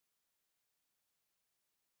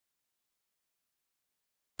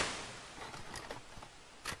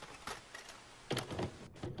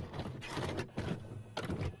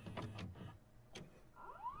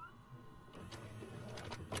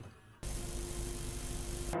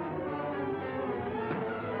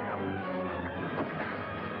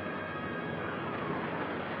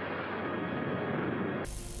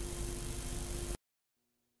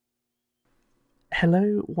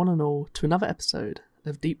Hello, one and all, to another episode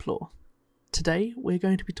of Deep Lore. Today, we're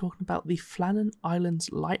going to be talking about the Flannan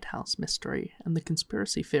Island's Lighthouse mystery and the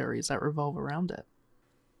conspiracy theories that revolve around it.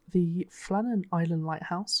 The Flannan Island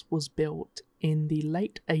Lighthouse was built in the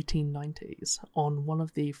late 1890s on one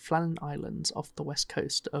of the Flannan Islands off the west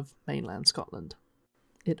coast of mainland Scotland.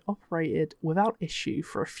 It operated without issue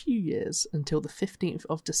for a few years until the 15th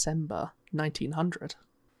of December 1900.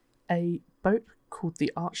 A boat called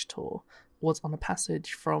the Arch Tour was on a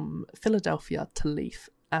passage from Philadelphia to Leith,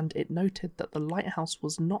 and it noted that the lighthouse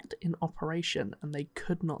was not in operation and they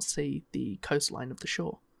could not see the coastline of the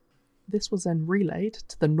shore. This was then relayed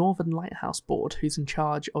to the Northern Lighthouse Board, who's in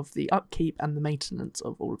charge of the upkeep and the maintenance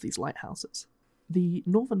of all of these lighthouses. The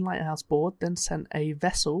Northern Lighthouse Board then sent a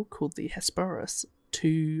vessel called the Hesperus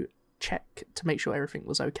to check to make sure everything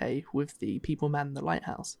was okay with the people manning the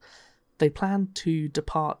lighthouse. They planned to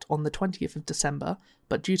depart on the 20th of December,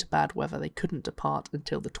 but due to bad weather they couldn't depart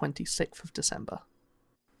until the 26th of December.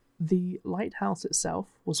 The lighthouse itself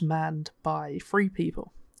was manned by 3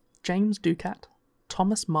 people: James Ducat,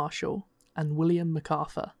 Thomas Marshall, and William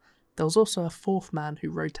MacArthur. There was also a 4th man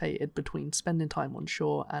who rotated between spending time on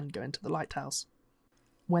shore and going to the lighthouse.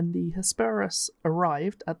 When the Hesperus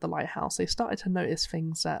arrived at the lighthouse, they started to notice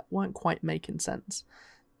things that weren't quite making sense.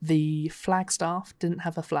 The flagstaff didn't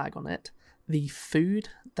have a flag on it. The food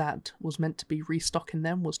that was meant to be restocking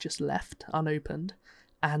them was just left unopened,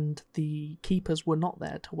 and the keepers were not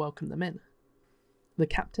there to welcome them in. The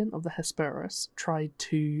captain of the Hesperus tried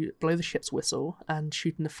to blow the ship's whistle and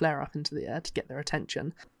shooting a flare up into the air to get their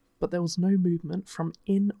attention, but there was no movement from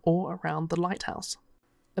in or around the lighthouse.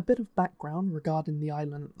 A bit of background regarding the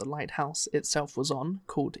island that the lighthouse itself was on,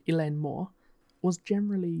 called Elaine Moor, was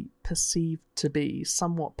generally perceived to be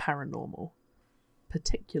somewhat paranormal.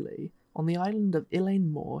 Particularly, on the island of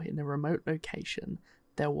Elaine Moor, in a remote location,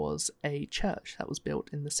 there was a church that was built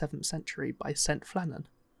in the 7th century by St. Flannan.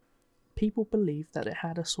 People believed that it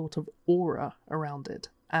had a sort of aura around it,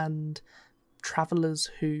 and travellers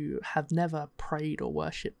who have never prayed or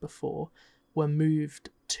worshipped before were moved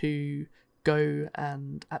to go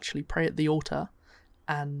and actually pray at the altar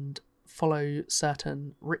and follow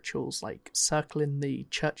certain rituals like circling the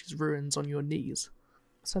church's ruins on your knees.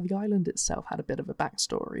 So the island itself had a bit of a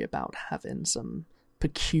backstory about having some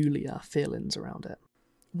peculiar feelings around it.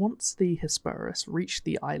 Once the Hesperus reached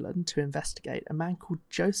the island to investigate, a man called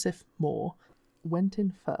Joseph Moore went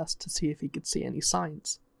in first to see if he could see any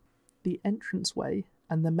signs. The entranceway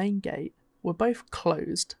and the main gate were both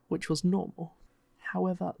closed, which was normal.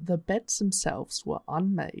 However, the beds themselves were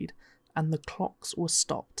unmade and the clocks were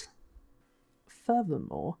stopped.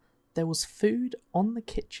 Furthermore, there was food on the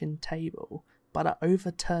kitchen table, but an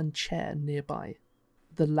overturned chair nearby.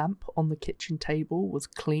 The lamp on the kitchen table was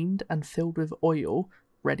cleaned and filled with oil,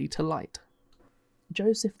 ready to light.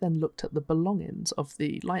 Joseph then looked at the belongings of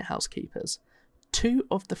the lighthouse keepers. 2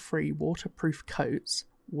 of the 3 waterproof coats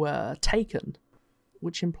were taken,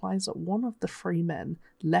 which implies that one of the 3 men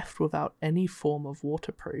left without any form of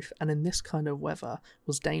waterproof, and in this kind of weather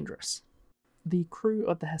was dangerous. The crew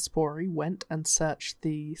of the Hesperi went and searched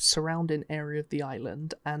the surrounding area of the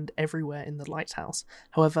island and everywhere in the lighthouse.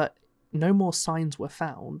 However, no more signs were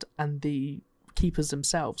found, and the keepers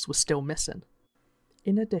themselves were still missing.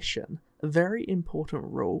 In addition, a very important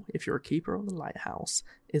rule if you're a keeper of the lighthouse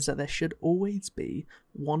is that there should always be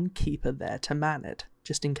one keeper there to man it,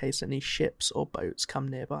 just in case any ships or boats come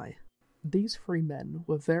nearby. These 3 men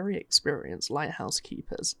were very experienced lighthouse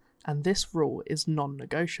keepers, and this rule is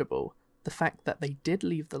non-negotiable. The fact that they did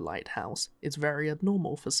leave the lighthouse is very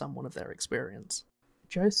abnormal for someone of their experience.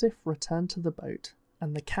 Joseph returned to the boat,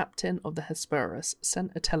 and the captain of the Hesperus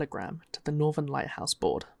sent a telegram to the Northern Lighthouse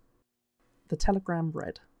Board. The telegram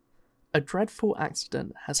read, "A dreadful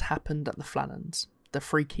accident has happened at the Flannans. The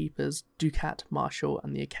 3 keepers, Ducat, Marshall,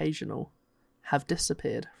 and the Occasional, have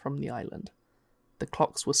disappeared from the island. The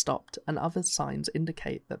clocks were stopped, and other signs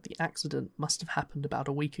indicate that the accident must have happened about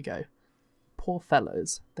a week ago. Poor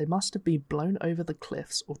fellows, they must have been blown over the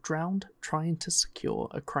cliffs or drowned trying to secure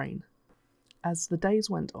a crane." As the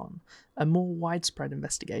days went on, a more widespread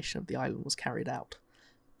investigation of the island was carried out.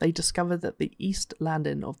 They discovered that the east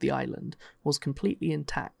landing of the island was completely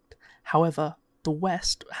intact. However, the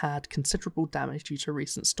west had considerable damage due to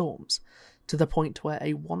recent storms, to the point where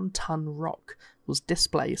a 1-ton rock was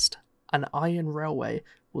displaced and an iron railway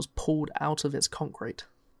was pulled out of its concrete.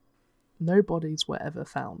 No bodies were ever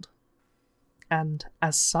found. And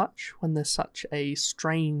as such, when there's such a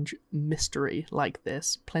strange mystery like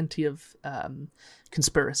this, plenty of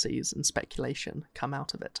conspiracies and speculation come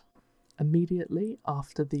out of it. Immediately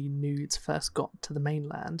after the news first got to the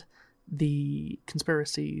mainland, the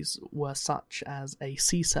conspiracies were such as a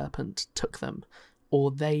sea serpent took them,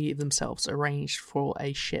 or they themselves arranged for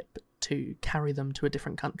a ship to carry them to a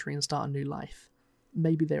different country and start a new life.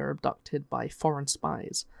 Maybe they were abducted by foreign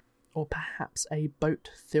spies, or perhaps a boat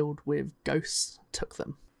filled with ghosts took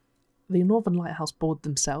them. The Northern Lighthouse Board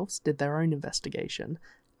themselves did their own investigation,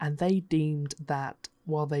 and they deemed that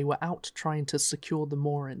while they were out trying to secure the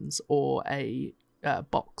moorings or a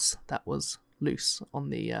box that was loose on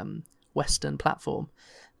the western platform,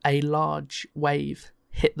 a large wave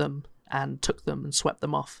hit them and took them and swept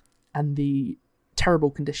them off, and the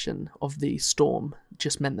terrible condition of the storm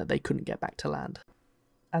just meant that they couldn't get back to land.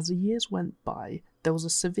 As the years went by, there was a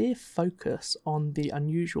severe focus on the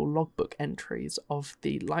unusual logbook entries of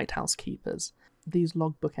the lighthouse keepers. These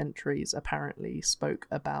logbook entries apparently spoke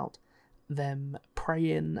about them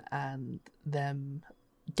praying and them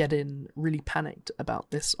getting really panicked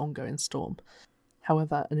about this ongoing storm.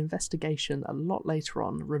 However, an investigation a lot later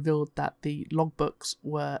on revealed that the logbooks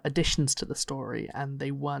were additions to the story and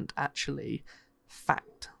they weren't actually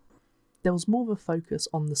fact. There was more of a focus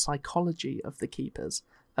on the psychology of the keepers.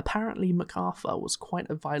 Apparently MacArthur was quite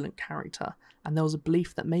a violent character, and there was a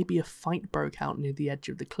belief that maybe a fight broke out near the edge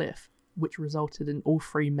of the cliff, which resulted in all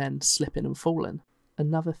three men slipping and falling.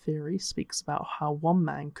 Another theory speaks about how one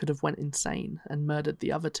man could have went insane and murdered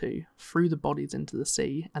the other two, threw the bodies into the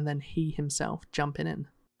sea, and then he himself jumping in.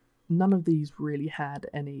 None of these really had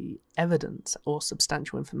any evidence or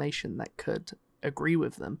substantial information that could agree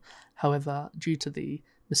with them. However, due to the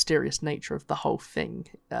mysterious nature of the whole thing,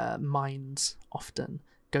 minds often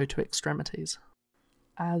go to extremities.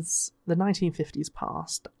 As the 1950s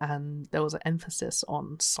passed and there was an emphasis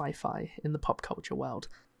on sci-fi in the pop culture world,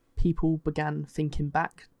 people began thinking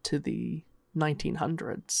back to the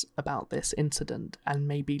 1900s about this incident and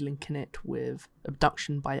maybe linking it with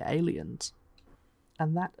abduction by aliens.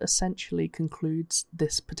 And that essentially concludes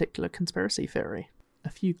this particular conspiracy theory. A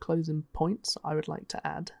few closing points I would like to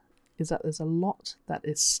add is that there's a lot that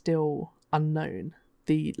is still unknown.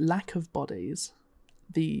 The lack of bodies,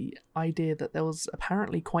 the idea that there was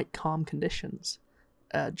apparently quite calm conditions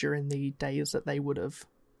during the days that they would have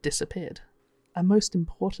disappeared. And most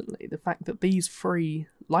importantly, the fact that these three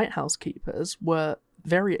lighthouse keepers were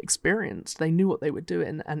very experienced. They knew what they were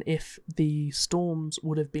doing, and if the storms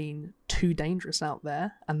would have been too dangerous out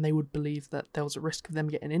there and they would believe that there was a risk of them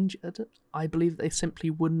getting injured, I believe they simply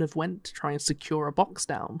wouldn't have went to try and secure a box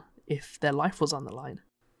down if their life was on the line.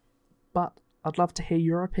 But I'd love to hear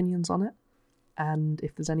your opinions on it, and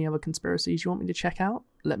if there's any other conspiracies you want me to check out,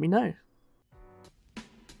 let me know.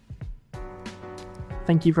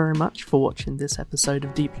 Thank you very much for watching this episode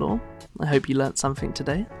of Deep Lore. I hope you learnt something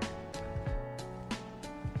today.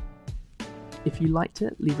 If you liked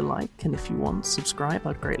it, leave a like, and if you want, subscribe,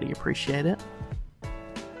 I'd greatly appreciate it.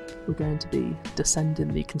 We're going to be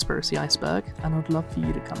descending the conspiracy iceberg, and I'd love for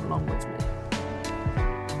you to come along with me.